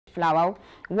flour,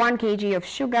 1 kg of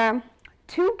sugar,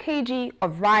 2 kg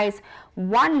of rice,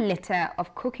 1 liter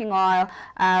of cooking oil,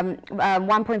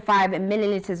 1.5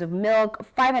 milliliters of milk,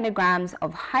 500 grams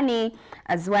of honey,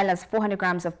 as well as 400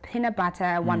 grams of peanut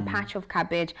butter, 1 patch of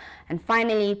cabbage, and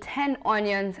finally 10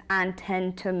 onions and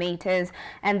 10 tomatoes.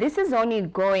 And this is only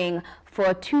going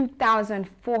for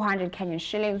 2,400 Kenyan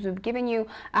shillings. We've given you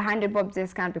a 100 bob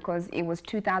discount because it was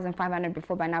 2,500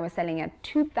 before, but now we're selling at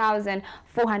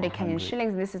 2,400 Kenyan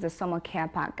shillings. This is the summer care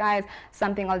pack, guys.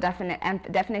 Something I'll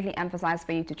definitely emphasize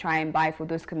for you to try and buy for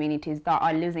those communities that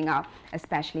are losing out,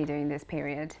 especially during this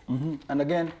period. And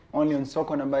again, only on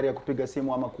Soko, nambari ya kupiga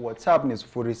simu ama ku WhatsApp ni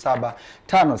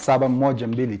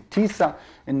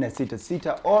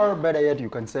 0757129466, or better yet, you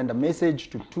can send a message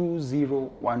to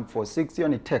 20146. Hiyo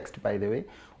ni text, by the way.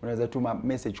 Unaweza tuma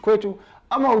message kwetu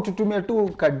ama ututumie tu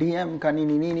ka DM ka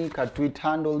nini ka tweet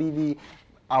handle hivi.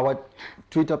 Our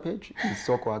Twitter page is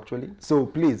SOKO actually. So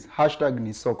please, hashtag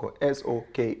ni SOKO,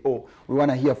 SOKO. We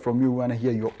want to hear from you. We want to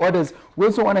hear your orders. We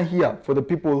also want to hear for the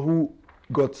people who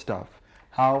got stuff.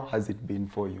 How has it been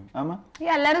for you, Ama?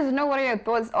 Yeah, let us know what are your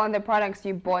thoughts on the products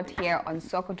you bought here on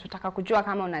SOKO. Tutaka kujua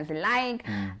kama unazilike.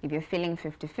 If you're feeling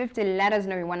 50-50, let us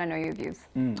know. We want to know your views.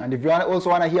 And if you also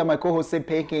want to hear my co-host say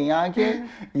peke yake,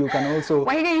 you can also...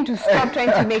 Why are you going to stop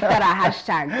trying to make that a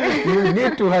hashtag? You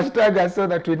need to hashtag us so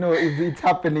that we know if it's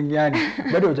happening, yani.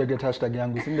 Bado hujaget hashtag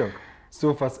yangu, sindio?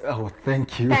 So fast. Oh,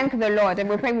 thank you. Thank the Lord. And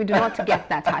we're praying we do not get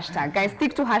that hashtag. Guys,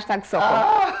 stick to hashtag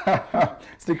SOKO.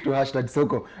 Stick to hashtag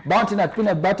SOKO. Bounty nut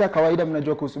peanut butter. Kawaida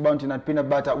mnajua kuhusu bounty nut peanut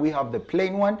butter. We have the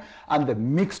plain one and the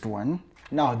mixed one.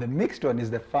 Now, the mixed one is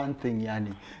the fun thing,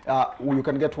 yani. You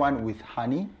can get one with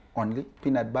honey only.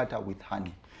 Peanut butter with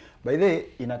honey. By the way,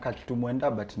 inaka kitu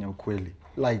mwenda, but ni ukweli.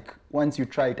 Like, once you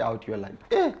try it out, you're like,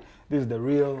 this is the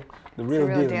real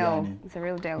deal. Yani. It's a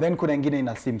real deal. Then kuna ingine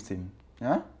ina simsim.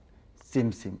 Yeah?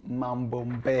 Simsim, mambo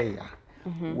mbaya.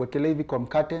 Wekele hivi kwa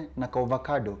mkate na ka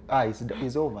avocado.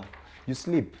 It's over. You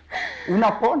sleep.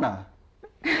 Unapona.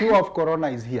 Cure of corona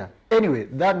is here. Anyway,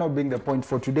 that not being the point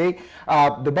for today.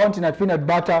 The Bounty Nut Peanut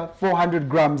Butter, 400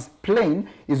 grams plain,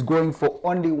 is going for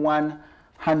only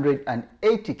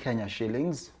 180 Kenya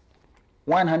shillings.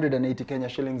 180 Kenya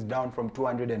shillings, down from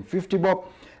 250 bob.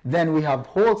 Then we have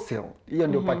wholesale. Hiyo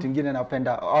ndio part ingine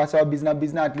napenda. Sawa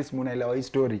business at least munaelewa hii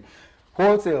story.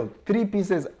 Wholesale, 3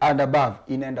 pieces and above,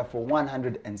 inaenda for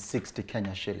 160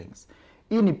 Kenya shillings.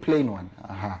 Hii ni plain one.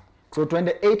 So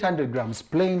 800 grams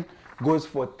plain goes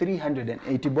for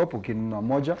 380 bob ukinunua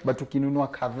moja, but ukinunua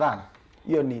kadhaa,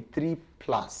 hiyo ni 3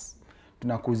 plus,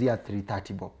 tunakuzia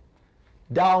 330 bob.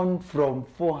 Down from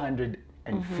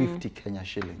 450 Kenya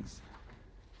shillings.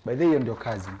 By the way, ndio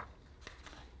kazi.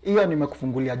 Hiyo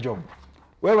nimekufungulia job.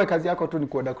 Wewe kazi yako tu ni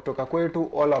kuoda kutoka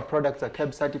kwetu. All our products are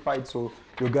KEB certified, so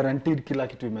you're guaranteed kila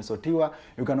kitu imesotiwa.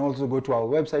 You can also go to our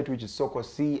website, which is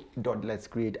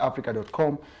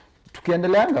sokoc.letscreateafrica.com.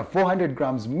 Tukiendeleanga, 400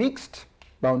 grams mixed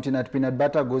Bounty Nut Peanut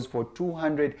Butter goes for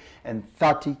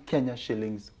 230 Kenya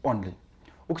shillings only.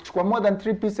 Ukichukua more than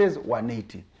 3 pieces,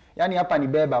 180. Yani hapa ni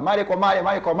beba. Mare kwa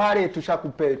mare,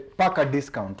 tushakupe paka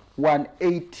discount.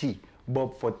 180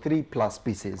 bob for 3 plus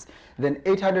pieces. Then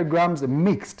 800 grams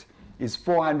mixed is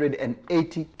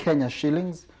 480 Kenya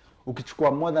shillings.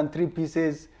 Ukichukua more than 3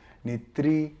 pieces, ni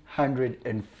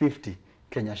 350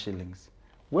 Kenya shillings.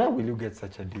 Where will you get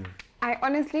such a deal? I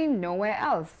honestly nowhere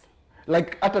else.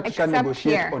 Like, ata tusha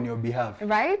negotiate here on your behalf.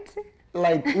 Right?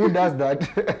 Like, who does that?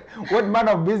 What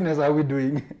manner of business are we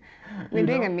doing? We're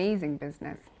doing amazing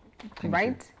business.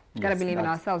 Right? Gotta believe in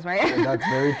ourselves, right? Yeah, that's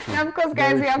very true. Now, of course,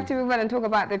 guys, we have to move on and talk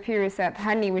about the Pure Reset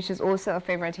honey, which is also a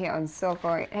favorite here on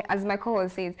SOKO. As my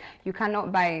co-host says, you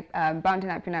cannot buy Bounty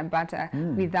Nut Peanut Butter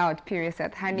without Pure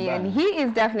Reset honey, and he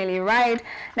is definitely right.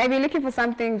 Now, if you're looking for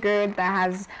something good that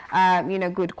has,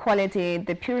 good quality,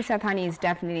 the Pure Reset honey is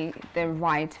definitely the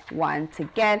right one to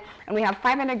get. And we have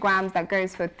 500 grams that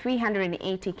goes for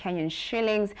 380 Kenyan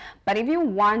shillings. But if you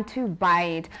want to buy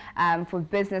it for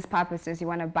business purposes, you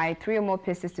want to buy 3 or more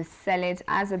pieces to sell it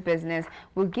as a business,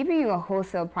 we'll give you a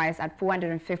wholesale price at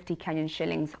 450 Kenyan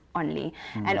shillings only.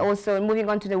 And also, moving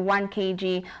on to the 1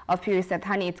 kg of Pure Reset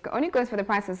honey, it only goes for the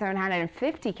price of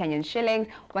 750 Kenyan shillings.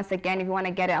 Once again, if you want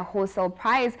to get it at a wholesale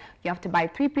price, you have to buy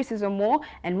 3 pieces or more,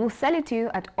 and we'll sell it to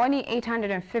you at only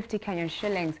 850 Kenyan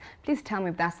shillings. Please tell me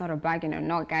if that's not a bargain or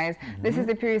not, guys. This is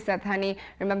the Pure Reset honey.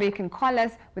 Remember, you can call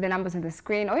us with the numbers on the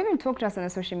screen, or even talk to us on the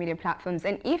social media platforms.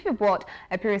 And if you bought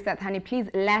a Pure Reset honey, please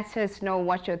let us know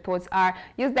what your thoughts are.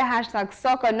 Use the hashtag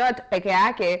SOKO, not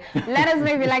pekeake. Let us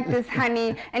know if you like this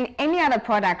honey and any other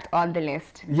product on the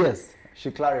list. Yes,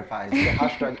 she clarifies. The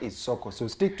hashtag is SOKO. So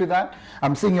stick to that.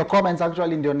 I'm seeing your comments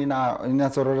actually ndio nina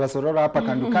sorora hapa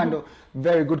kando.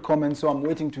 very good comments, so I'm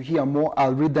waiting to hear more.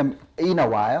 I'll read them in a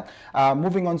while.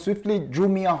 Moving on swiftly,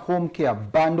 Jumia Home Care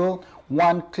Bundle,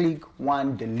 1 click,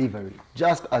 1 delivery,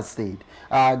 just as said.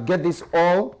 Get this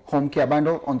all home care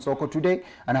bundle on SOKO today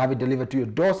and have it delivered to your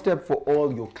doorstep for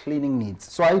all your cleaning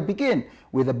needs. So I begin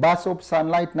with the bar soap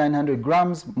Sunlight 900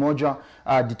 grams, Moja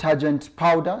detergent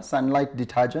powder, Sunlight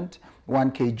detergent,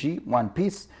 1 kg, 1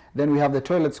 piece. Then we have the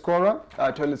toilet scorer.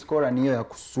 Toilet scorer ni hiyo ya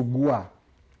kusugua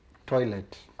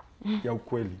toilet ya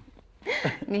ukweli.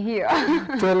 Ni hiyo.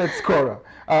 Toilet scorer.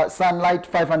 Sunlight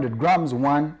 500 grams,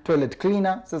 1 toilet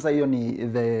cleaner. Sasa hiyo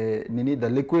ni the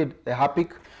liquid, the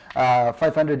Harpic,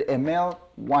 500 ml,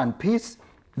 1 piece.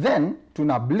 Then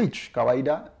tuna bleach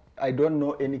kawaida. I don't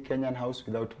know any Kenyan house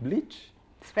without bleach.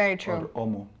 It's very true. Or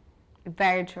Omo.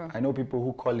 Very true. I know people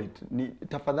who call it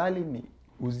tafadhali ni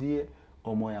uzie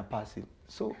Omo ya pasi.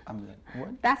 So I'm like,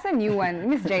 what? That's a new one.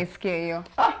 Miss J scare you.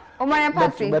 Omo ya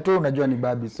pasi. But unajua ni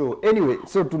babi. So anyway,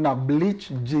 so tuna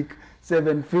bleach jik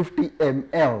 750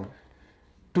 ml.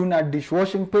 Tuna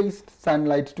dishwashing paste,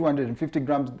 Sunlight 250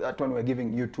 grams. That one we're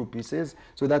giving you 2 pieces.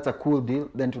 So that's a cool deal.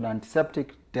 Then tuna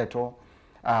antiseptic Dettol,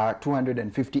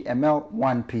 250 ml,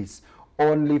 1 piece.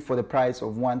 Only for the price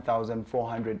of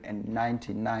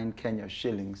 1,499 Kenya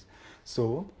shillings.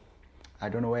 So I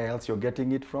don't know where else you're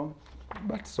getting it from,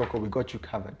 but SOKO, we got you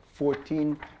covered.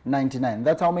 14.99.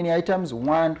 That's how many items?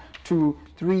 1, 2,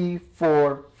 3,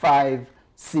 4, 5,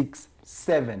 6,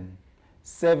 7.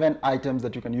 7 items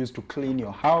that you can use to clean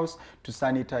your house, to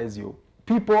sanitize your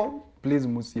people. Please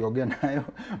musioge nayo,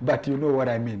 but you know what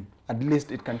I mean. At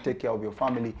least it can take care of your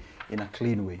family in a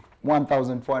clean way.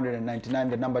 1,499.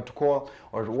 The number to call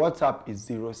or WhatsApp is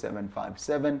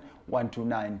 0757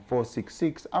 129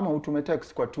 466. Ama utume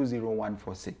text kwa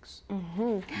 20146.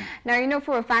 Now, you know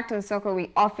for a fact on SOKO,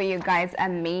 we offer you guys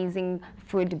amazing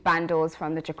food bundles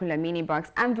from the Chakula mini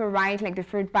box and variety like the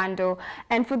fruit bundle.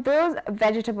 And for those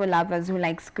vegetable lovers who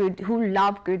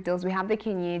love good deals, we have the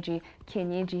Kienyeji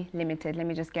Limited. Let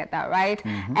me just get that right.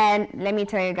 And let me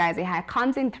tell you guys, it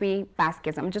comes in 3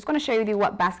 baskets. I'm just going to show you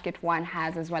what basket 1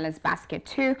 has as well as basket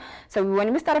 2. So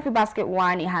when we start off with basket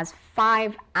 1, it has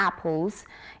 5 apples,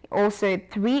 also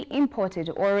 3 imported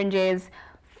oranges,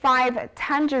 5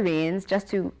 tangerines, just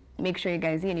to make sure you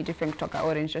guys see any different chocolate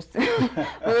orange, just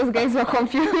those guys were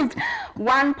confused.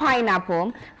 1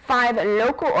 pineapple, 5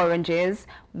 local oranges,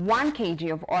 1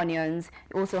 kg of onions.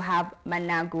 You also have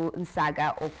managu,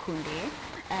 nsaga, or kunde.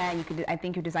 And I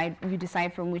think you decide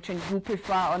from which one you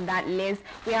prefer on that list.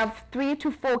 We have 3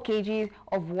 to 4 kg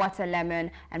of water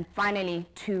lemon, and finally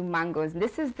 2 mangoes.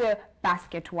 This is the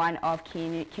basket 1 of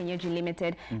Kienyeji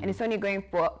Limited, and it's only going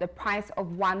for the price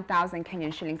of 1,000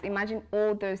 Kenyan shillings. Imagine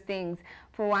all those things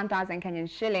for 1,000 Kenyan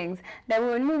shillings. Then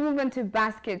when we move into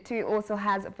basket 2, also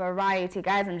has variety,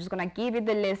 guys. I'm just gonna give you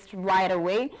the list right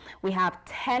away. We have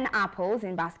 10 apples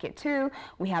in basket 2.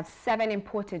 We have 7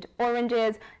 imported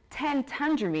oranges, 10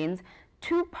 tangerines,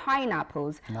 2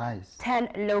 pineapples, nice, 10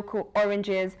 local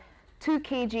oranges, 2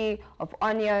 kg of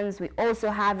onions. We also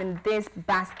have in this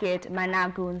basket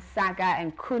managu, saga,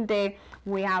 and kunde.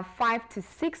 We have 5 to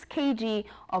 6 kg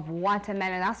of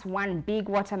watermelon. That's 1 big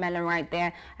watermelon right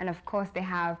there. And of course, they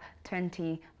have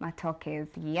 20 matokes.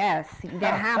 Yes, they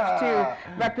have to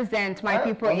represent my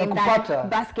people in that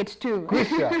basket too.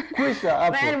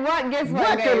 Man, guess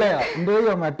what, guys?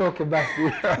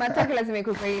 Matoke lazima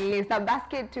iko kwa hii list. Now,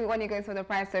 basket 2 only goes for the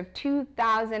price of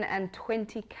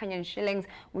 2,020 Kenyan shillings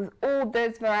with all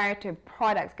those variety of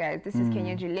products, guys. This is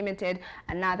Kienyeji Limited,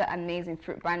 another amazing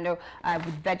fruit bundle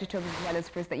with vegetables as well as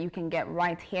fruits that you can get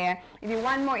right here. If you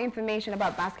want more information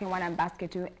about basket 1 and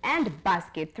basket 2 and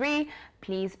basket 3,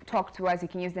 please talk to us. You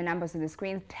can use the numbers on the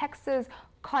screen, text us,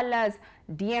 call us,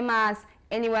 DM us,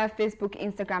 anywhere, Facebook,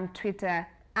 Instagram, Twitter.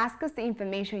 Ask us the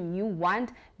information you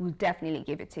want. We'll definitely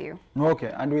give it to you.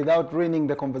 Okay, and without ruining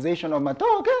the conversation of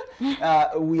Matoke,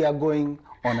 we are going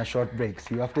on a short break.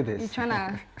 See you after this. You're trying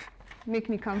to make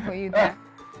me come for you there.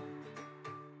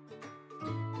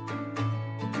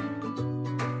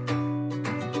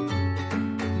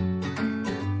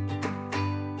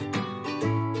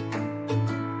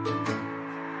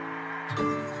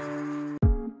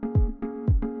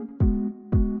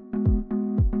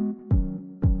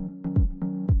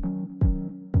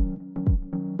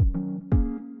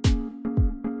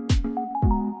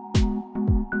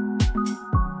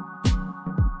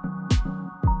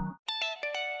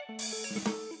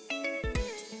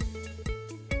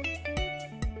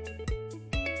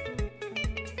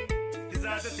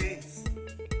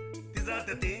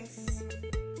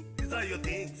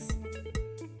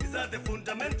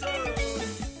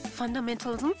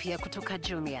 Fundamentals mpya kutoka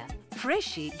Jumia.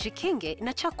 Freshi, jikinge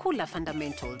na chakula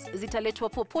fundamentals zitaletwa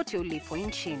popote ulipo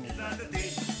nchini.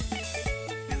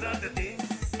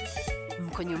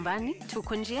 Mko nyumbani,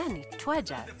 tuko njiani,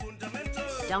 twaja.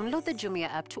 Download the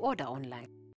Jumia app to order online.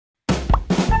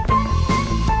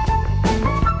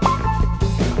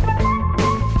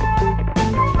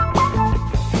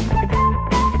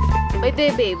 By the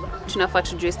way, babe, tunafaa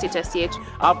tujue status yetu.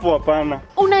 Hapo hapana.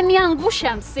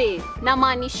 Unaniangusha msee. Na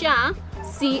maanisha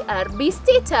CRB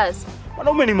status.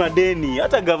 Wanaume ni madeni,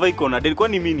 hata gava iko na deni.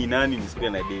 Kwani mimi ni nani nisikie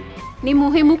na deni? Ni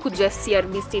muhimu kujua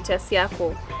CRB status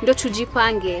yako. Ndio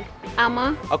tujipange.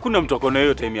 Ama hakuna mtu akona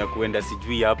hiyo time ya kuenda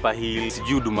sijui hapa hill,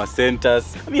 sijui Huduma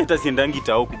Centers. Mimi hata siendangi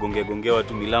tao kugongea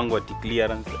watu milango ati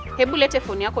clearance. Hebu lete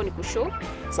phone yako nikushow.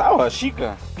 Sawa,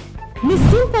 shika. Ni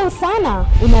simple sana.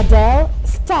 Una dial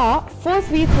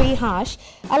 *433#,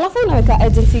 alafu unaweka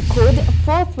agency code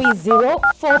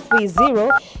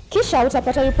 430430, kisha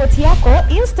utapata ripoti yako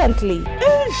instantly.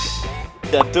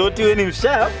 Tatoti wewe ni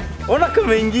msharp. Ona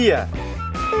kama ingia.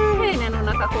 Hey,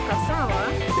 naona kakoka sawa.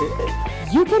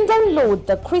 You can download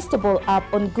the Cristobal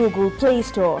app on Google Play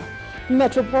Store.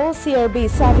 Metropole CRB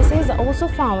services are also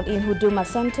found in Huduma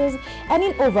Centers and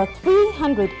in over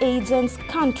 300 agents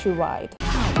countrywide.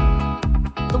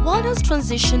 The world has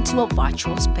transitioned to a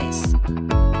virtual space.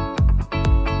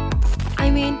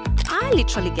 I mean, I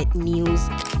literally get news,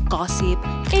 gossip,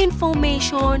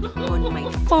 information on my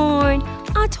phone,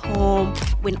 at home,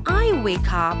 when I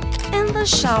wake up, in the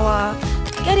shower,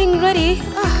 getting ready.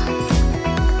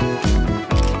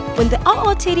 When the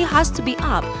OOTD has to be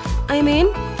up, I mean,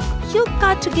 you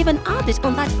got to give an update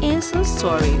on that instant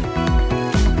story.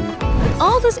 With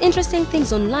all these interesting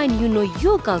things online, you know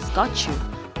you girls got you.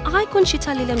 I,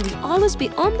 Conchita Lilian, will always be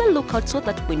on the lookout so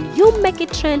that when you make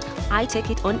it trend, I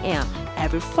take it on air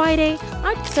every Friday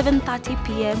at 7:30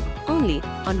 p.m. only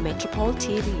on Metropole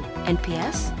TV. And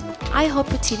P.S. I hope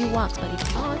your TV works, but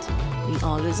if not, we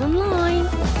always online.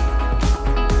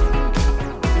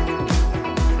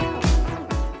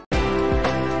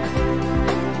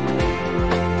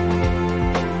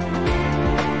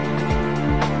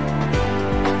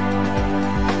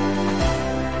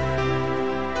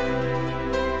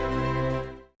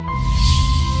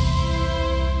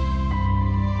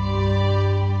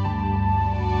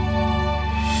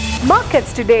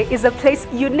 Markets Today is a place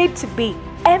you need to be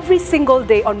every single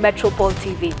day on Metropole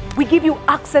TV. We give you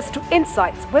access to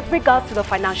insights with regards to the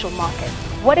financial markets.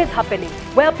 What is happening?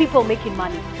 Where are people making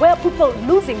money? Where are people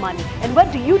losing money? And where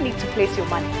do you need to place your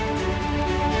money?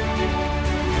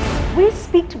 We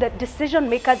speak to the decision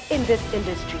makers in this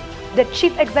industry. The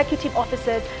chief executive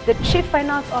officers, the chief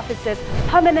finance officers,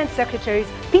 permanent secretaries,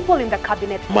 people in the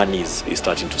cabinet. Money is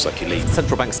starting to circulate.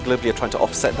 Central banks globally are trying to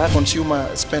offset that. Consumer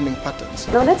spending patterns.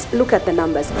 Now let's look at the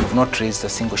numbers. We've not raised a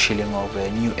single shilling of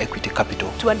new equity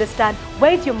capital. To understand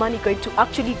where is your money going to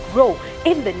actually grow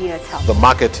in the near term. The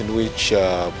market in which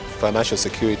financial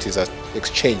securities are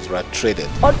exchanged, are traded.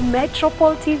 On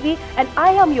Metropole TV, and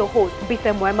I am your host,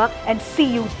 Bife Mwema, and see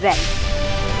you there.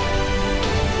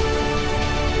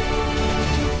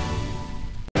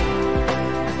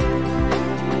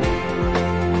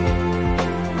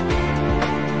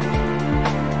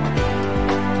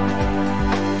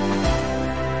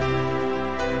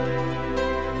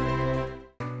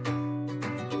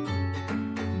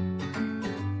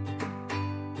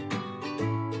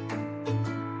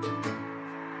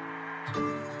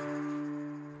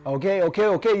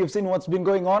 Okay, you've seen what's been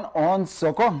going on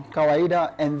Soko,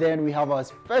 Kawaida, and then we have our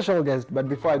special guest. But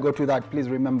before I go to that, please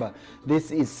remember,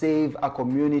 this is Save a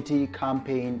Community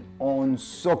campaign on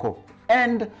Soko.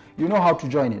 And you know how to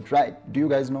join it, right? Do you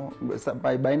guys know?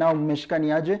 By now,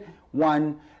 mmeshikani aje?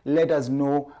 One, let us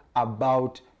know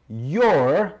about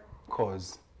your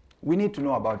cause. We need to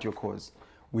know about your cause.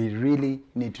 We really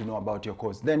need to know about your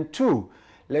cause. Then two,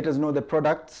 let us know the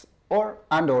products or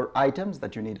items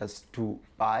that you need us to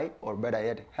buy, or better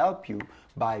yet, help you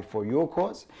buy for your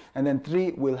cause. And then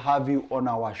three, we'll have you on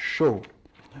our show.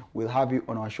 We'll have you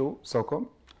on our show, Soko,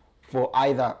 for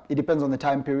either, it depends on the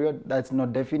time period, that's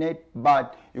not definite,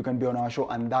 but you can be on our show,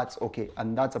 and that's okay.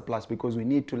 And that's a plus, because we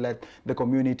need to let the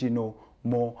community know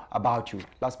more about you.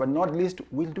 Last but not least,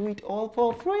 we'll do it all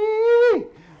for free.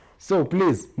 So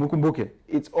please, mukumbuke,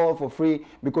 it's all for free,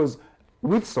 because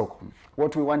with Soko,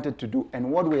 what we wanted to do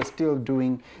and what we're still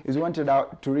doing is we wanted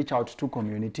to reach out to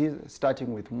communities,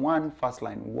 starting with 1,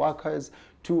 first-line workers,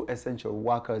 2, essential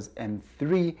workers, and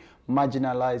 3,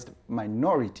 marginalized,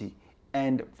 minority,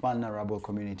 and vulnerable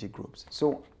community groups.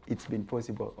 So it's been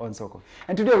possible on SOKO.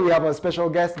 And today we have a special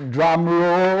guest, drum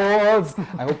rolls.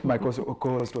 I hope my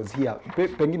co-host was here.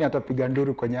 Pengine atapiga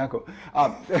nduru kwenye yako.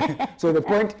 So the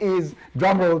point is,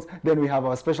 drum rolls. Then we have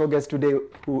our special guest today,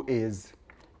 who is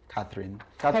Catherine.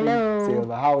 Hello.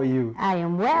 Silva, how are you? I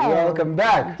am well. Welcome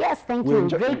back. Yes, thank you.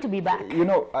 Great to be back. You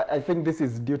know, I think this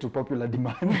is due to popular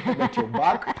demand that you're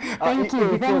back. Thank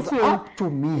you. It was up to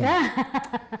me.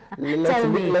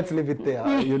 Let's leave it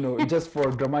there, you know, just for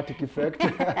dramatic effect.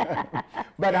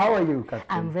 But how are you, Catherine?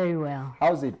 I'm very well.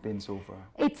 How's it been so far?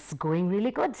 It's going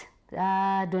really good.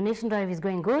 Donation drive is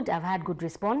going good. I've had good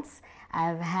response.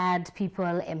 I've had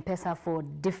people M-Pesa for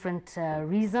different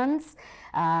reasons,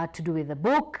 to do with the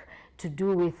book, to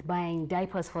do with buying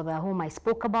diapers for the home I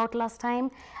spoke about last time.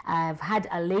 I've had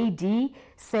a lady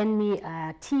send me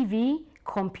a TV,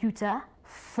 computer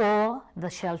for the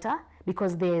shelter,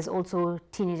 because there's also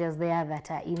teenagers there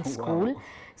that are in school. Wow.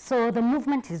 So the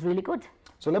movement is really good.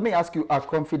 So let me ask you a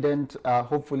confident,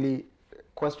 hopefully,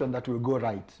 question that will go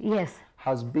right. Yes.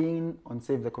 Has being on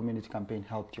Save the Community campaign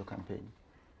helped your campaign?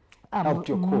 Helped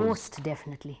your cause? Most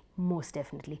definitely, most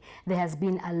definitely. There has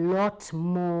been a lot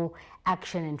more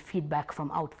action and feedback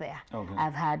from out there. Okay.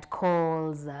 I've had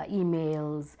calls,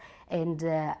 emails, and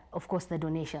of course the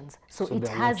donations. So it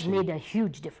has made a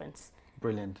huge difference.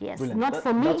 Brilliant. Yes, brilliant. not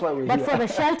for me, but here. for the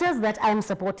shelters that I'm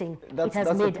supporting. It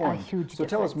has made a huge difference. So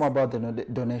tell us more about the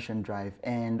donation drive.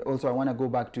 And also I want to go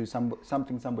back to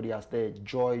something somebody asked there,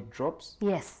 joy drops.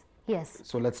 Yes. Yes.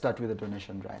 So let's start with the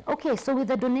donation drive. Okay, so with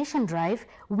the donation drive,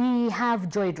 we have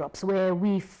joy drops where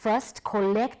we first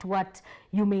collect what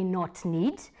you may not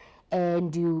need,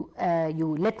 and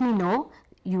you let me know.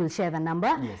 You will share the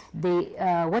number.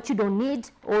 Yes. What you don't need,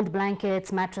 old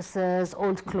blankets, mattresses,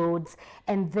 old clothes,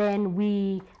 and then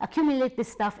we accumulate this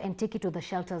stuff and take it to the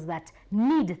shelters that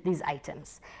need these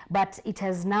items. But it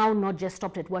has now not just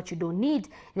stopped at what you don't need.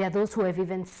 There are those who have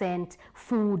even sent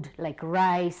food like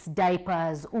rice,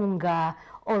 diapers, unga,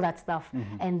 all that stuff,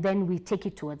 and then we take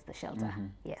it towards the shelter.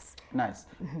 Yes. Nice.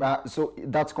 So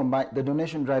that's combined, the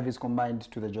donation drive is combined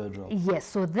to the joy drop. Yes.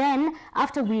 So then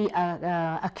after we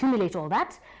accumulate all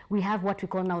that, we have what we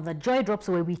call now the joy drops,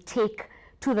 where we take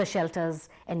to the shelters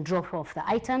and drop off the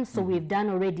items. So we've done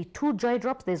already 2 joy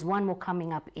drops. There's one more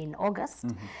coming up in August.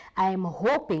 I'm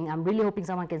really hoping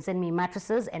someone can send me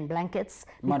mattresses and blankets.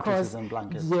 Mattresses and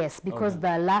blankets. Yes, because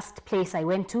the last place I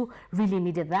went to really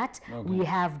needed that. We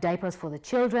have diapers for the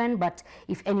children, but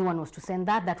if anyone was to send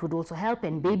that, that would also help,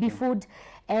 and baby food.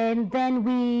 And then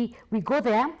we go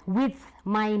there with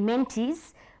my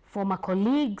mentees, former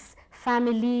colleagues,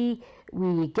 family.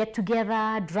 We get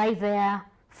together, drive there,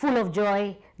 full of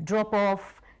joy, drop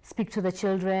off, speak to the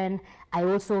children. I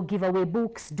also give away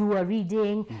books, do a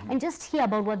reading, and just hear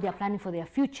about what they're planning for their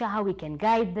future, how we can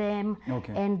guide them.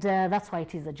 And that's why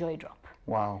it is a joy drop.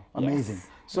 Wow, amazing. Yes.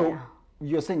 So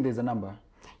you're saying there's a number?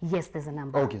 Yes, there's a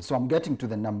number. Okay, so I'm getting to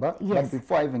the number. Yes. But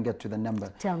before I even get to the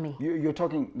number, tell me. You're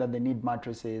talking that they need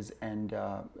mattresses and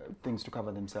things to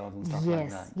cover themselves and stuff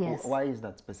like that. Yes. Why is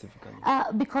that specifically?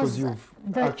 Because you've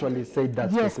actually said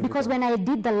that specifically. Yes, because when I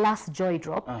did the last joy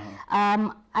drop, I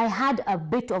had a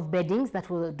bit of beddings that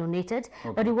were donated,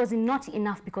 but it was not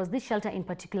enough, because this shelter in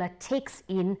particular takes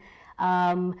in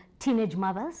teenage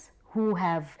mothers who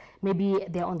have, maybe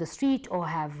they're on the street or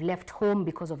have left home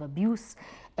because of abuse.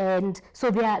 And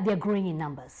so they're growing in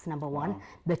numbers, number one.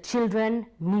 The children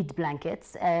need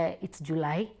blankets. It's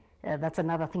July. That's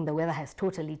another thing. The weather has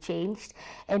totally changed.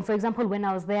 And for example, when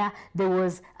I was there, there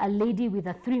was a lady with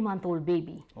a 3-month-old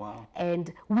baby. Wow.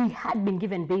 And we had been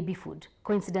given baby food.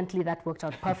 Coincidentally, that worked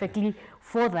out perfectly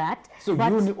for that. So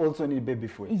you also need baby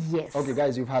food? Yes. Okay,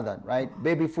 guys, you've had that, right?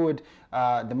 Baby food,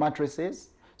 the mattresses.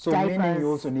 So diapers. Meaning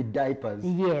you also need diapers.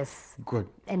 Yes. Good.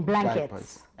 And blankets.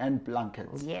 Diapers and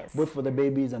blankets. Yes. Both for the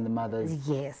babies and the mothers.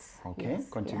 Yes. Okay, yes.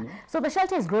 continue. Yeah. So the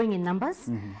shelter is growing in numbers.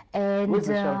 And where's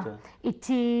the shelter? It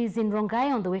is in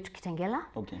Rongai on the way to Kitengela.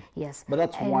 Okay. Yes. But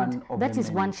that's one of that the is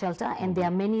many. one shelter, and there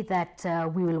are many that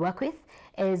we will work with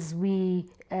as we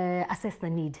assess the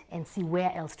need and see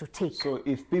where else to take. So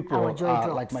if people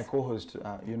like my co-host,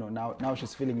 you know, now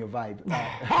she's feeling your vibe.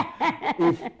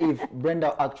 If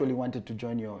Brenda actually wanted to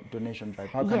join your donation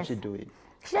drive, how can she do it?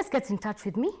 She just gets in touch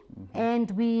with me,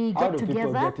 and we get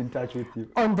together. How do people get in touch with you?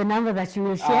 On the number that you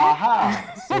will share.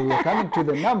 Aha! So we're coming to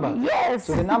the number. Yes.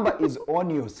 So the number is on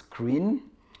your screen,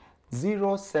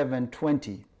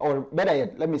 0720, or better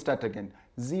yet, let me start again,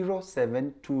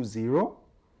 0720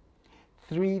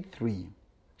 33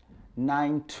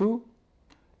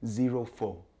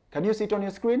 9204. Can you see it on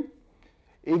your screen?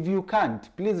 If you can't,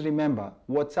 please remember,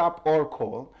 WhatsApp or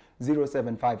call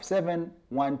 0757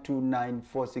 129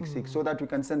 466 so that we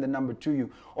can send the number to you,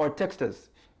 or text us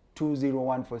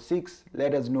 20146.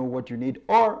 Let us know what you need,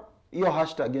 or your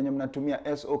hashtag yenye mnatumia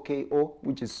SOKO,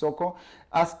 which is SOKO.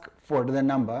 Ask for the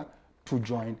number to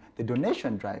join the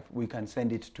donation drive. We can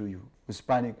send it to you.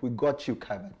 Hispanic, we got you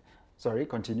covered. Sorry,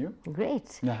 continue.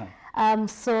 Great.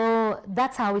 So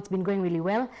that's how it's been going really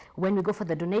well. When we go for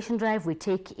the donation drive, we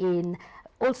take in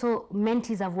also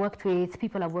mentees I've worked with,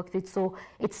 people I've worked with. So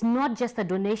it's not just a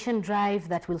donation drive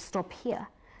that will stop here.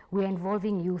 We're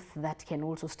involving youth that can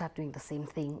also start doing the same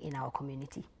thing in our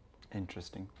community.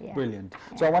 Interesting. Yeah. Brilliant.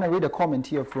 So I want to read a comment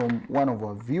here from one of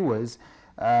our viewers.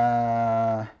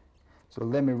 So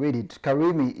let me read it.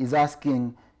 Karimi is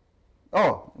asking,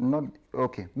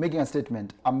 making a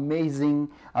statement. Amazing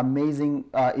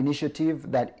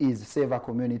initiative that is Save Our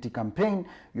Community campaign.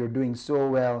 You're doing so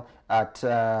well at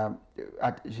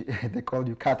they called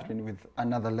you Catherine with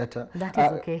another letter. That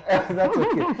is okay. That's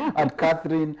okay. At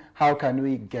Catherine, how can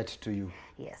we get to you?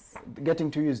 Yes.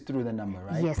 Getting to you is through the number,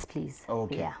 right? Yes, please.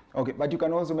 Okay. Yeah. Okay, but you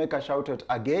can also make a shout out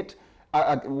again.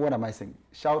 What am I saying?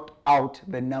 Shout out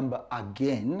the number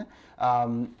again,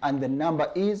 and the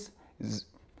number is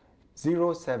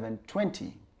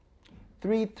 0720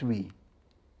 33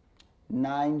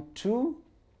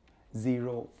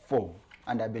 9204,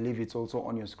 and I believe it's also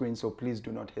on your screen, so please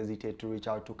do not hesitate to reach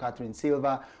out to Catherine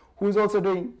Silva, who's also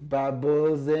doing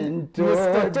Bubbles and Toad.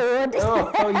 Mr. Toad.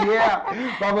 Oh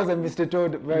yeah, Bubbles and Mr.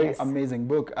 Toad, very amazing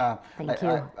book. Thank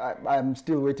you. I'm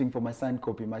still waiting for my signed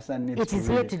copy. My son needs to read it. It is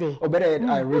here today. Oh, better yet,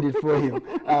 I read it for him.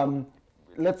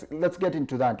 Let's get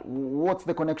into that. What's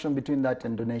the connection between that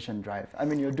and donation drive? I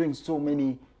mean, you're doing so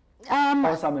many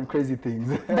awesome and crazy things.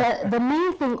 the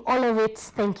main thing, all of it,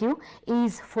 thank you,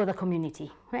 is for the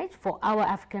community, right? For our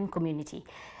African community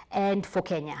and for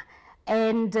Kenya.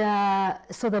 And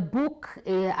so the book,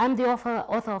 I'm the author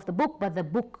of the book, but the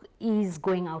book is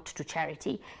going out to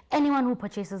charity. Anyone who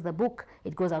purchases the book,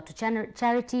 it goes out to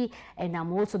charity, and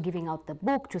I'm also giving out the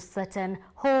book to certain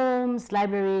homes,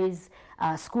 libraries.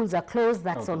 Schools are closed,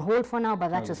 that's on hold for now, but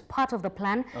that's just part of the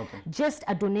plan. Just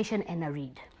a donation and a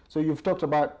read. So you've talked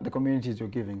about the communities you're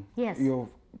giving. Yes. You're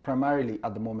primarily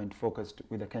at the moment focused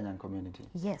with the Kenyan community.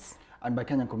 Yes. And by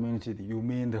Kenyan community, you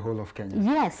mean the whole of Kenya?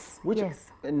 Yes.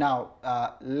 Yes. Now,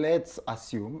 let's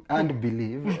assume and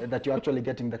believe that you're actually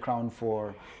getting the crown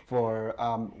for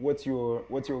what's your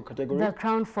category? The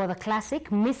crown for the classic,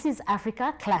 Mrs.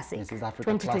 Africa Classic. Mrs.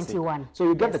 Africa 2021. Classic. So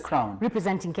you get the crown.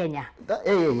 Representing Kenya.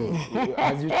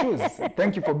 As you choose.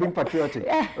 Thank you for being patriotic.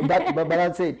 But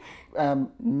I'd say,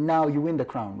 now you win the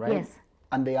crown, right? Yes.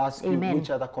 And they ask you, which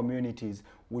other communities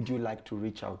would you like to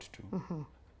reach out to?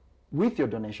 With your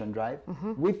donation drive,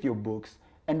 with your books,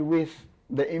 and with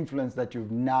the influence that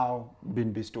you've now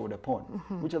been bestowed upon,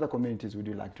 which other communities would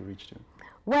you like to reach to?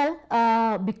 Well,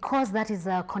 because that is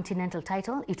a continental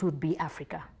title, it would be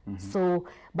Africa. So,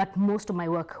 but most of my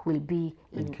work will be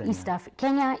in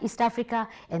Kenya, East Africa,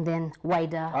 and then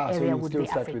wider area would be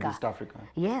Africa. With East Africa.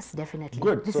 Yes, definitely.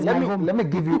 Good. This so is let me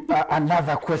give you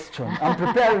another question. I'm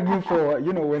preparing you for,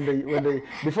 when they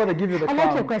before they give you the crown. I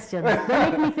like your questions. They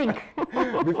make me think.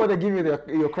 Before they give you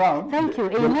your crown. Thank you.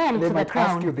 Amen they to might the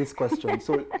crown. ask you this question.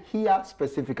 So here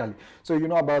specifically, so you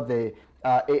know about the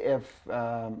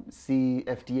AFCFTA,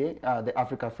 the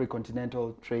Africa Free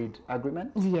Continental Trade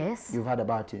Agreement? Yes. You've heard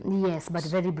about it? Yes, but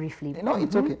very briefly. No,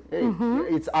 it's okay.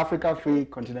 It's Africa Free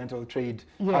Continental Trade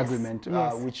Agreement,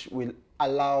 which will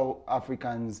allow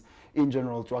Africans in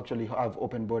general to actually have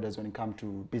open borders when it comes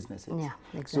to businesses. Yeah,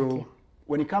 exactly. So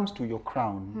when it comes to your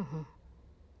crown,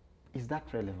 is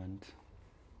that relevant?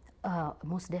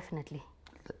 Most definitely.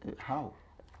 How?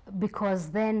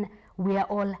 Because then we are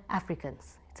all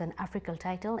Africans. It's an African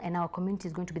title, and our community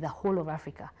is going to be the whole of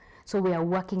Africa. So we are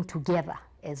working together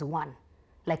as one,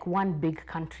 like one big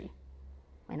country.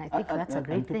 And I think that's a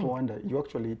great thing. And people wonder,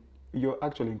 you're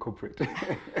actually incorporated.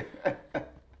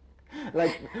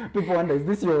 Like, people wonder, is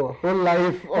this your whole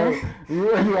life? Or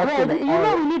you actually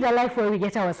we need a life where we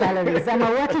get our salaries. I'm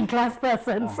a working class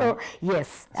person, so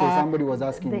yes. So somebody was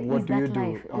asking, what do you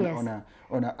do on a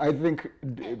I think,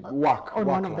 work on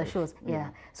one of life. the shows,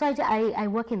 So I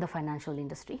work in the financial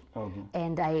industry,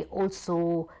 and I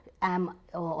also am,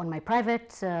 on my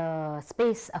private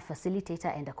space, a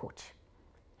facilitator and a coach.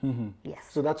 Yes.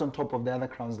 So that's on top of the other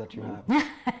crowns that you have.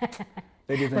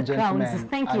 Ladies and gentlemen,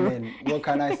 I mean, what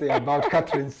can I say about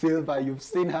Catherine Silva? You've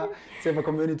seen her Save a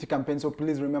Community campaign, so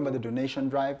please remember the donation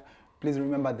drive. Please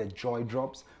remember the joy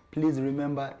drops. Please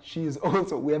remember she's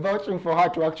also, we're vouching for her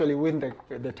to actually win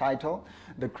the title,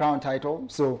 the crown title.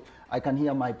 So I can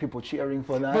hear my people cheering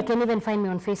for that. They can even find me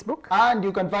on Facebook. And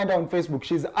you can find her on Facebook.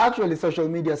 She's actually social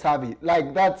media savvy.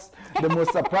 Like, that's the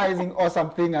most surprising, awesome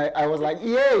thing. I was like,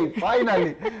 yay,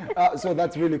 finally. So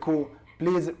that's really cool.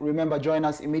 Please remember, join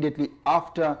us immediately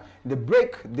after the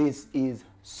break. This is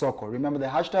SOKO. Remember the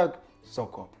hashtag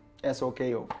SOKO.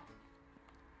 SOKO.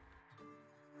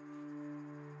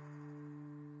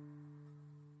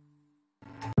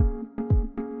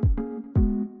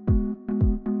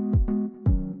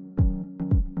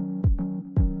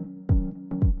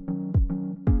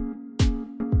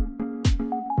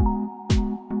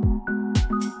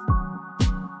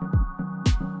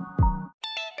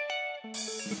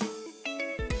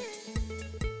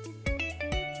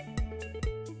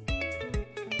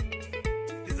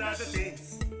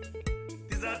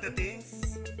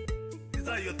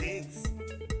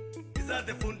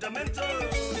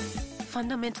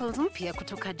 Fundamentals mpya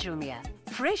kutoka Jumia.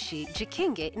 Freshi,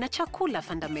 jikinge na chakula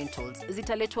fundamentals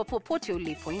zitaletwa popote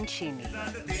ulipo nchini.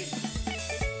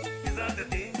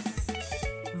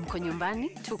 Mko nyumbani,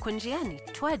 tuko njiani,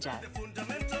 twaja.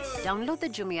 Download the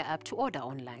Jumia app to order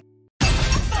online.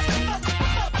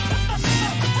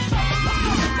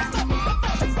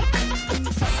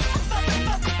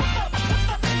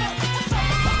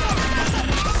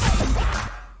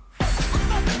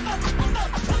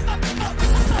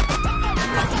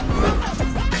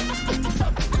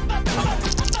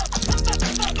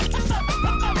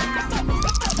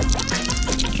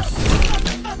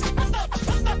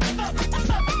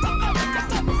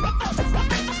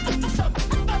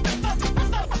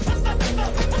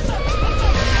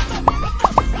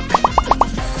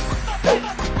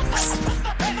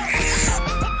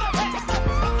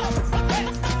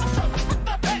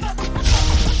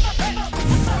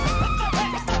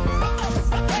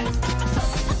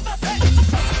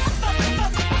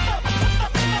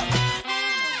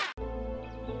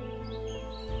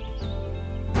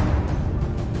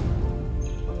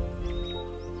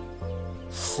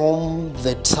 From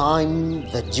the time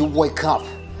that you wake up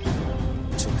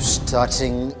to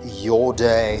starting your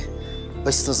day,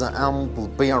 Business AM will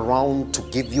be around to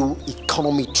give you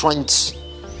economy trends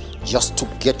just to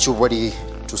get you ready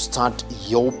to start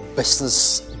your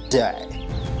business day.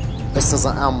 Business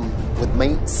AM with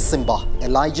me, Simba,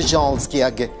 Elijah Charles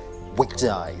Kiage,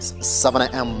 weekdays, 7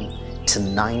 a.m. to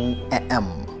 9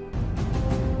 a.m.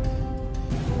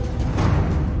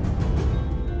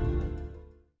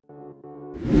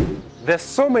 There's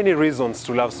so many reasons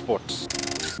to love sport,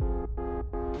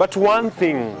 but one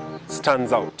thing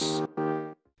stands out: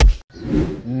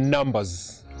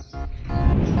 numbers.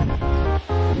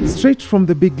 Straight from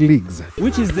the big leagues.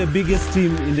 Which is the biggest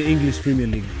team in the English Premier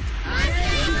League?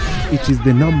 It is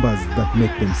the numbers that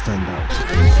make them stand out.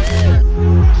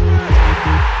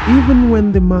 Even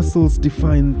when the muscles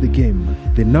define the game,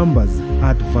 the numbers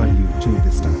add value to the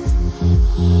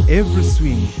stats. Every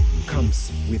swing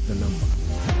comes with the number.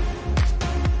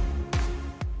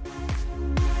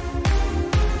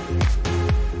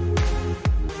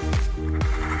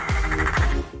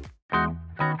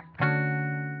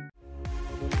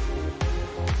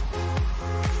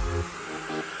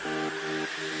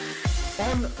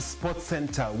 On Sports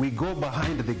Center, we go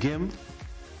behind the game.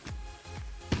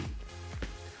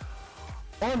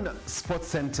 On Sports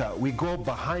Center, we go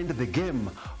behind the game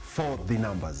for the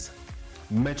numbers.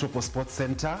 Metropole Sports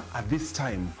Center at this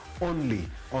time only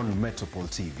on Metropole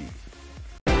TV.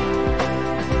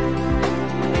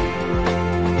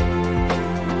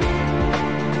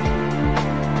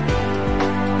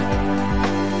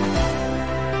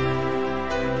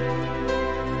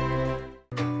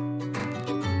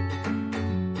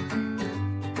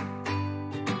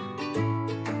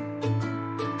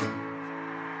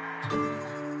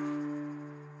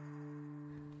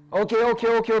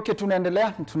 Okay,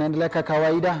 tunaendelea kwa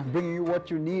kawaida, bringing you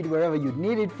what you need wherever you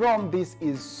need it from. This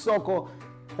is SOKO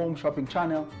home shopping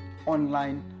channel,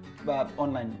 online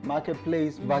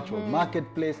marketplace, virtual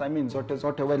marketplace. I mean,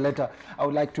 zote well later. I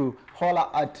would like to holler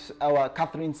at our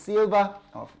Catherine Silva.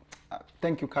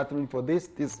 Thank you, Catherine, for this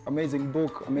amazing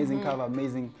book, amazing cover,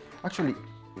 amazing, actually,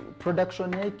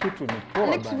 production. It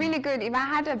looks really good. If I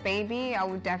had a baby, I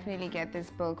would definitely get this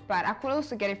book, but I could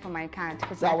also get it for my cat,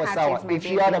 because my cat is my if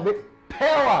she had a baby,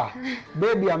 pewa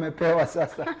baby amepewa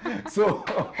sasa. So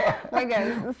my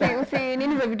guys, see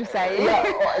nini za vitu sahi.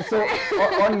 Yeah, so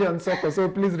only on SOKO. So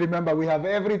please remember, we have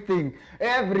everything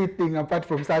apart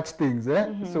from such things,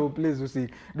 So please,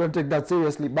 don't take that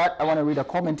seriously. But I want to read a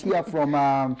comment here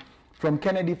from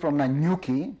Kennedy from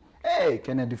Nanyuki. Hey,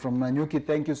 Kennedy from Nanyuki,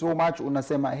 thank you so much.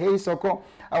 Unasema, hey SOKO,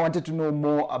 I wanted to know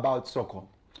more about SOKO.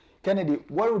 Kennedy,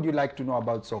 what would you like to know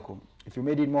about SOKO? If you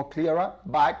made it more clearer,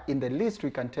 but in the list we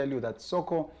can tell you that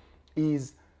SOKO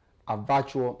is a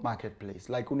virtual marketplace.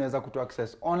 Like unaweza kuto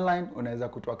access online, unaweza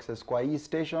kuto access kwa hii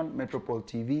station, Metropole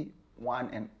TV, one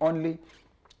and only.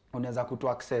 Unaweza kuto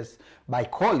access by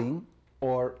calling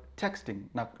or texting.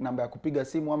 Na namba ya kupiga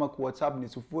simu ama ku WhatsApp ni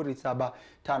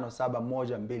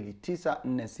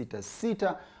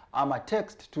 0757129466 ama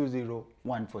text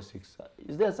 20146.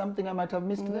 Is there something I might have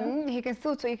missed there? You can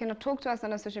still you can talk to us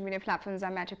on our social media platforms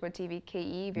at Metropol TV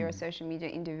KE if you're a social media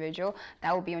individual.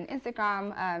 That will be on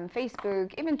Instagram,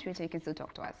 Facebook, even Twitter. You can still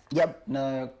talk to us. Yep,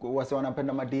 na wase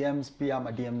wanapenda ma DMs pia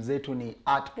ma DMs zetu ni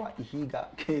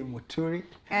 @wahiga_k_muturi.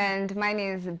 And mine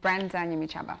is Brenda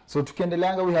Nyimichaba. So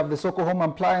tukiendeleanga, we have the SOKO home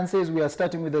appliances. We are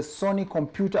starting with the Sony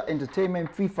Computer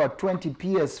Entertainment FIFA 20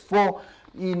 PS4.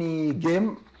 Ini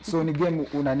game, so ni game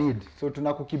una need. So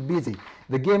tunakukibizi.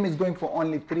 The game is going for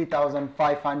only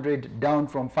 3,500 down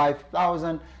from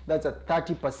 5,000. That's a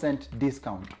 30%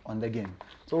 discount on the game.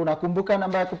 So unakumbuka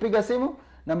namba ya kupiga simu,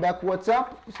 namba ya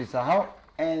WhatsApp, usisahau,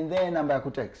 and then namba ya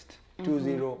kutext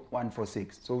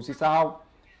 20146. So usisahau,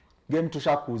 game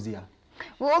tushakuzia.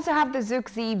 We also have the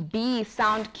Zook ZB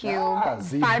sound cube,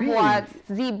 ZB. 5 watts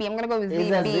ZB. I'm gonna go with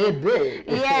ZB.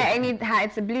 Yeah, and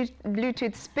it's a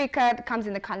Bluetooth speaker. It comes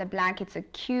in the color black. It's a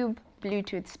cube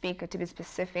Bluetooth speaker to be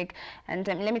specific. And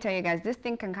let me tell you guys, this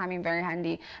thing can come in very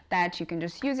handy, that you can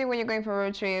just use it when you're going for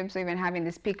road trips or even having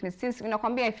this picnic. Since,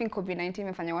 I think COVID-19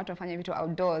 imefanya watu wafanye vitu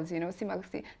outdoors,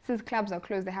 since clubs are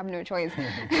closed, they have no choice.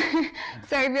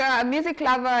 So if you're a music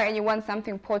lover and you want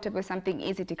something portable, something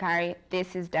easy to carry,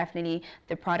 this is definitely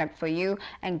the product for you.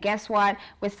 And guess what?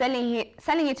 We're selling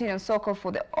it in SOKO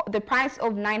for the price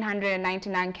of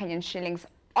 999 Kenyan shillings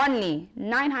only.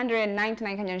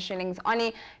 999 Kenyan shillings,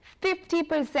 only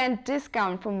 50%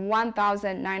 discount from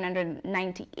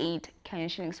 1,998 Kenyan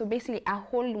shillings. So basically a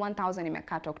whole 1,000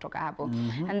 imekatwa kutoka hapo.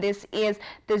 And this is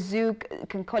the Zook, you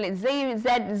can call it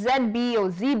ZB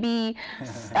or ZB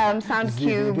sound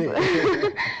cube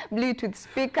Bluetooth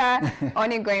speaker,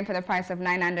 only going for the price of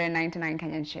 999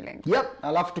 Kenyan shillings. Yep,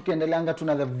 alafu tukiendeleanga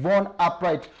tuna the Von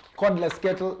upright cordless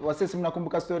kettle. Wasisi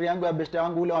mnakumbuka story yangu ya beshte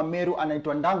wangu ule wa Meru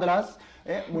anaitwa Ndanglas.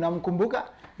 Mnamkumbuka?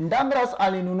 Ndanglas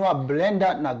alinunua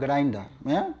blender na grinder.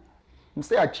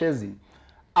 Mse achezi.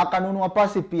 Akanunua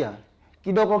pasi pia.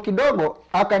 Kidogo kidogo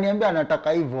akaniambia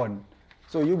anataka hii Von.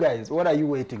 So you guys, what are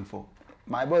you waiting for?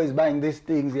 My boy is buying these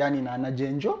things, yani na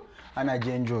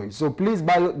anajenjoy. So please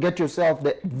get yourself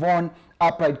the Von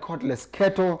upright cordless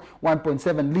kettle,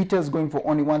 1.7 liters, going for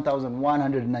only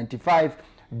 1,195,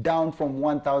 down from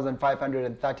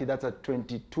 1,530. That's a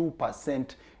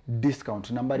 22%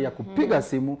 discount. Nambari ya kupiga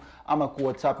simu ama ku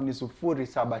WhatsApp ni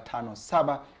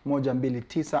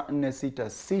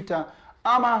 0757129466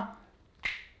 ama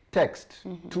text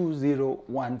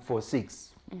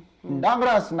 20146.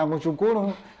 Ndangras,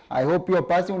 nakushukuru. I hope your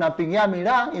pasi unapigia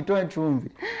miraa itoe chumvi.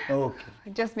 Okay.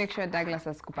 Just make sure Douglas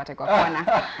asikupate kwa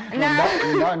kona.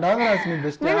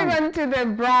 Moving on to the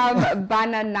Braum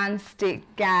Burner Non-Stick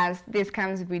Gas. This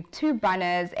comes with 2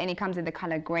 burners and it comes in the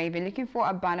color gray. If you're looking for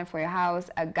a burner for your house,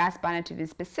 a gas burner to be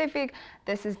specific,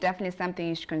 this is definitely something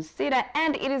you should consider.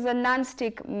 And it is a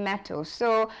non-stick metal,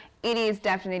 so it is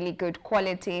definitely good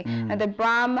quality. Now the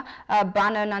Braum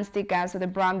Burner Non-Stick Gas, or the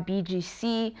Braum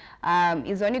BGC,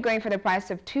 is only going for the price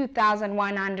of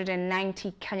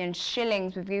 2,190 Kenyan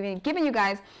shillings. We've given you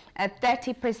guys a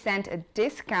 30%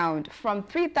 discount from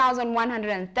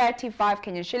 3,135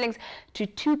 Kenyan shillings to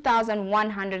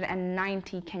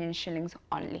 2,190 Kenyan shillings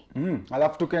only.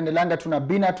 Alafu tukiendelanga tuna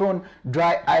Binaton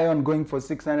dry iron going for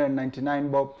 699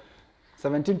 bob,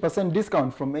 17%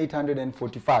 discount from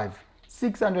 845.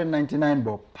 699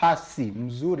 bob. Pasi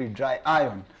mzuri dry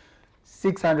iron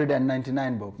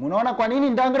 699 bob. Unaona kwa nini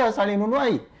Ndangras alinunua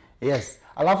hii? Yes.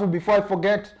 Alafu before I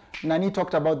forget, Nani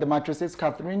talked about the mattresses.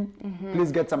 Catherine,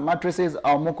 please get some mattresses.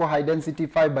 Our Moko High Density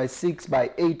 5x6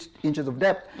 by 8 inches of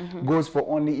depth goes for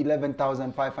only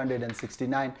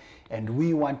 11,569. And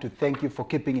we want to thank you for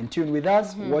keeping in tune with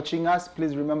us, watching us.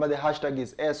 Please remember the hashtag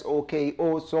is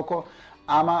SOKO SOKO.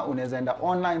 Ama unaweza enda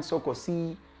online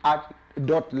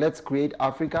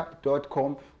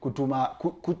soko.letscreateafrica.com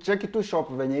kucheki tu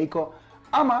shop venye iko,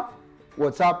 ama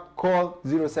WhatsApp call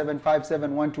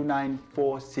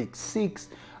 0757129466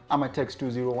 ama text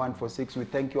 20146. We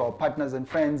thank you, our partners and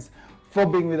friends, for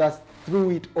being with us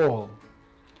through it all.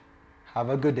 Have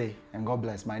a good day and God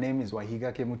bless. My name is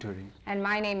Wahiga Kemuturi. And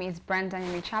my name is Brenda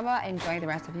Nyimichaba. Enjoy the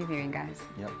rest of your viewing, guys.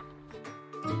 Yep.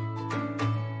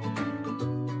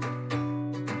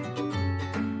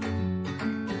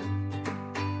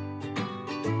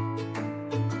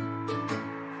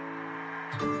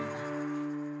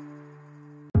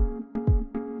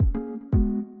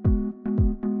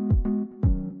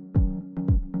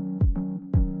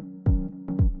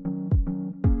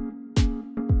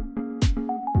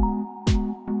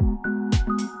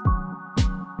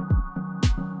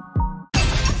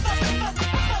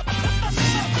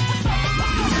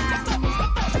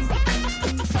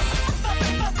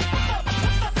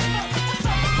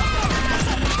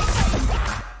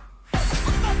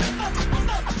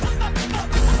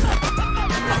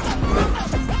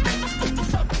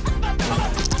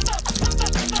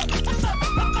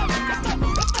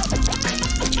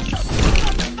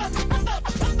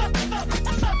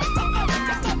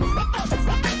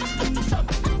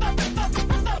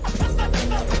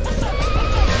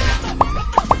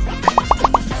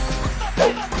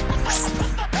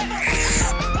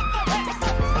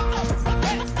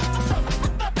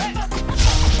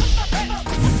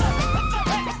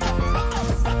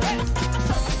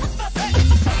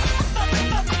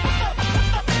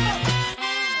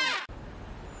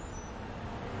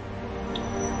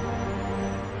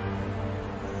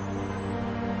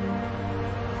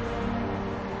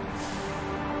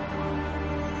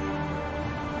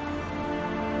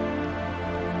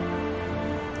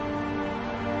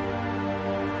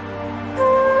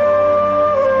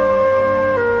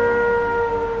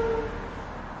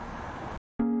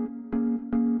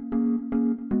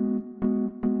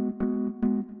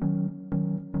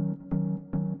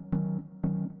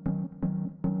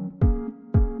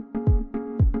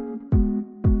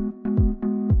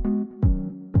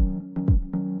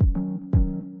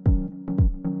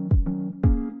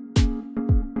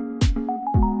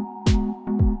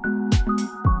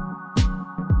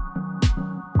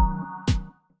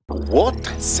 What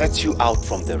sets you out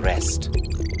from the rest?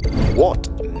 What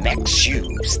makes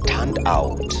you stand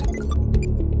out?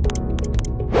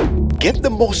 Get the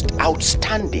most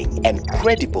outstanding and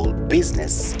credible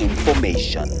business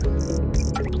information.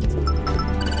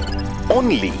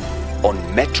 Only on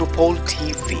Metropole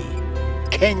TV,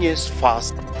 Kenya's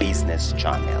first business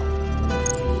channel.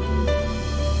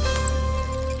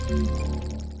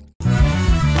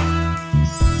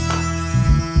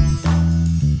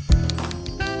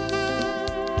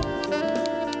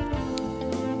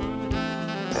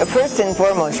 First and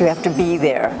foremost, you have to be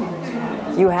there.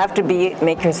 You have to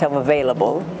make yourself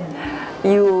available.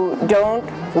 You don't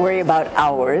worry about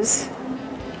hours.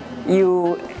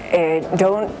 You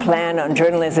don't plan on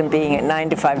journalism being a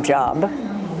 9-to-5 job.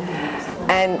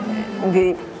 And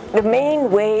the main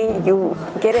way you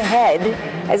get ahead,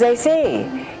 as I say,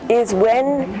 is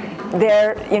when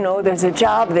there's a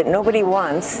job that nobody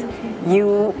wants,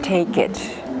 you take it.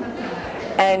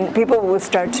 And people will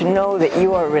start to know that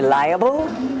you are reliable,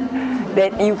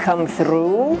 that you come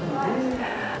through.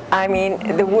 I mean,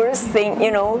 the worst thing,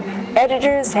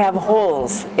 editors have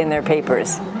holes in their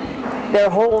papers. There are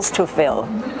holes to fill.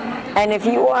 And if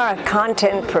you are a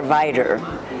content provider,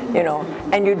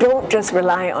 and you don't just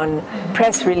rely on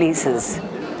press releases,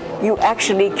 you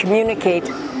actually communicate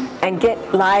and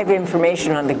get live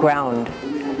information on the ground,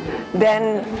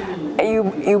 then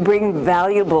you bring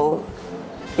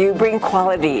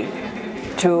quality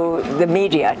to the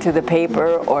media, to the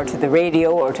paper, or to the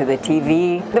radio, or to the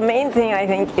TV. The main thing, I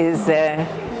think, is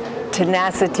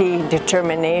tenacity,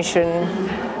 determination,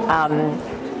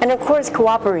 and of course,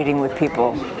 cooperating with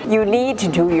people. You need to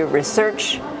do your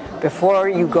research before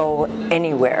you go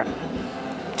anywhere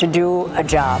to do a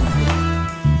job.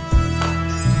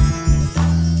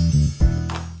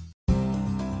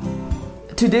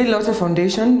 Today, Lotto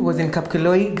Foundation was in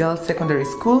Kapkiloi Girls Secondary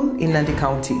School in Nandi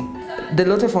County. The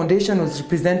Lotto Foundation was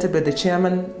represented by the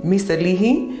chairman, Mr.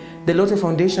 Lihi, the Lotto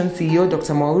Foundation CEO,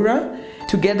 Dr. Mwaura,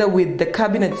 together with the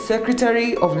Cabinet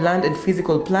Secretary of Land and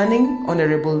Physical Planning,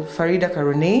 Honorable Farida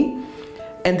Karone,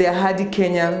 and the Ahadi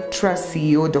Kenya Trust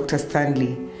CEO, Dr.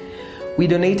 Stanley. We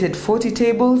donated 40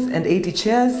 tables and 80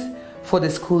 chairs for the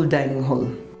school dining hall.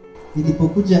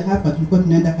 Nilipokuja hapa, tulikuwa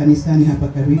tunaenda kanisani hapa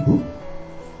karibu.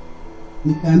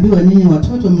 Nikaambiwa nyinyi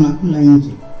watoto mnakula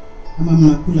nje ama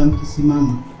mnakula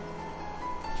mkisimama.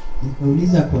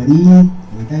 Nikauliza kwa nini?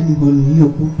 Dining hall hiyo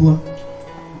kubwa.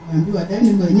 Nikaambiwa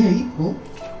dining hall yenyewe iko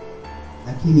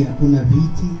lakini hakuna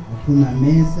viti, hakuna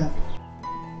meza.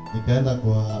 Nikaenda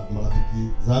kwa marafiki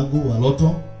zangu wa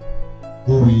Lotto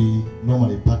who we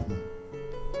normally partner.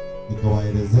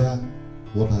 Nikawaelezea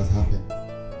what has happened.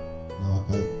 Na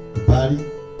wakakubali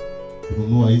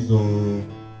kununua hizo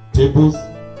tables,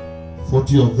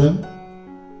 40 of them,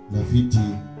 na viti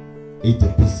 80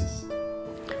 pieces.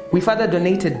 We further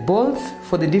donated balls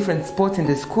for the different sports in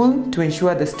the school to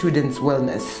ensure the students'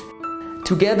 wellness.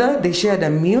 Together, they shared a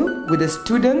meal with the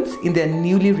students in their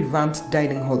newly revamped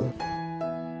dining hall.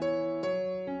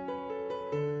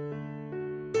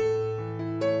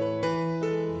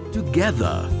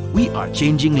 Together, we are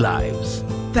changing lives.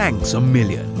 Thanks a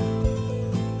million.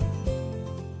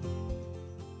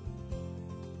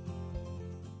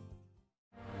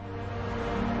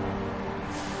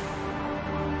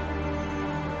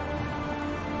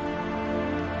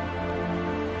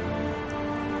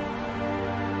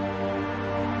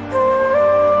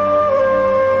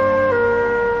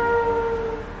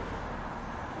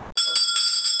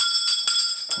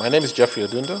 My name is Jeffrey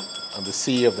Odundo. I'm the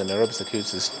CEO of the Nairobi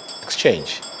Securities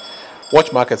Exchange.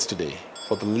 Watch markets today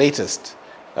for the latest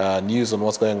news on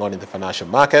what's going on in the financial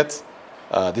markets.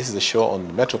 This is a show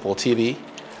on Metropole TV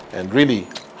and really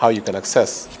how you can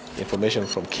access information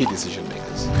from key decision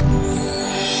makers.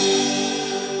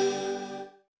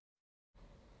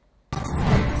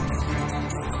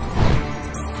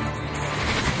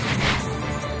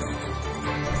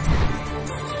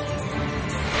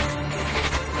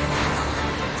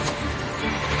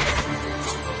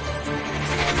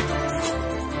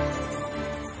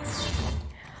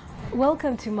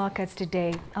 Welcome to Markets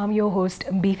Today. I'm your host,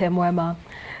 Mbithe Mwema.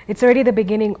 It's already the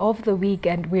beginning of the week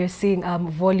and we're seeing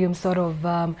volume sort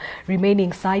of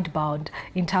remaining sidebound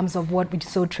in terms of what we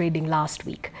saw trading last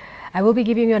week. I will be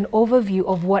giving you an overview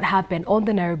of what happened on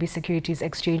the Nairobi Securities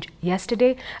Exchange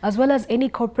yesterday, as well as any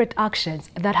corporate actions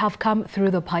that have come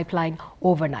through the pipeline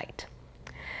overnight.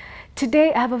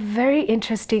 Today, I have a very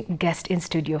interesting guest in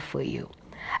studio for you.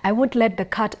 I won't let the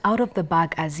cat out of the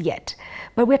bag as yet,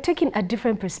 but we're taking a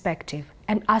different perspective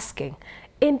and asking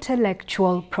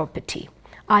intellectual property,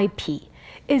 IP,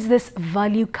 Is this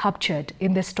value captured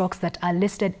in the stocks that are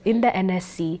listed in the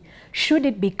NSE? Should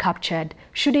it be captured?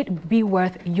 Should it be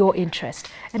worth your interest?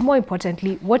 And more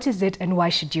importantly, what is it and why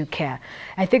should you care?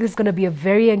 I think it's going to be a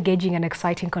very engaging and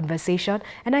exciting conversation,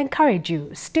 and I encourage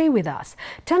you, stay with us.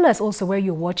 Tell us also where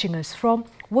you're watching us from,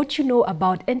 what you know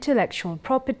about intellectual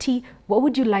property, what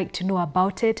would you like to know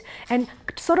about it, and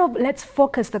sort of let's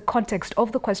focus the context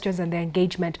of the questions and the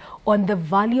engagement on the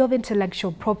value of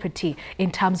intellectual property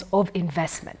in terms of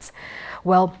investments.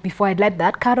 Well, before I let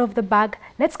that cut off the bag,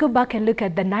 let's go back and look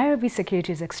at the Nairobi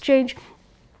Securities Exchange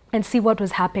and see what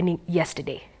was happening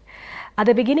yesterday. At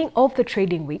the beginning of the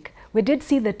trading week, we did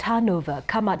see the turnover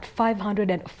come at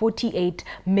 548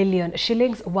 million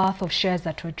shillings worth of shares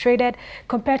that were traded,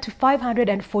 compared to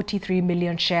 543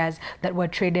 million shares that were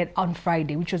traded on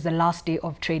Friday, which was the last day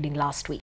of trading last week.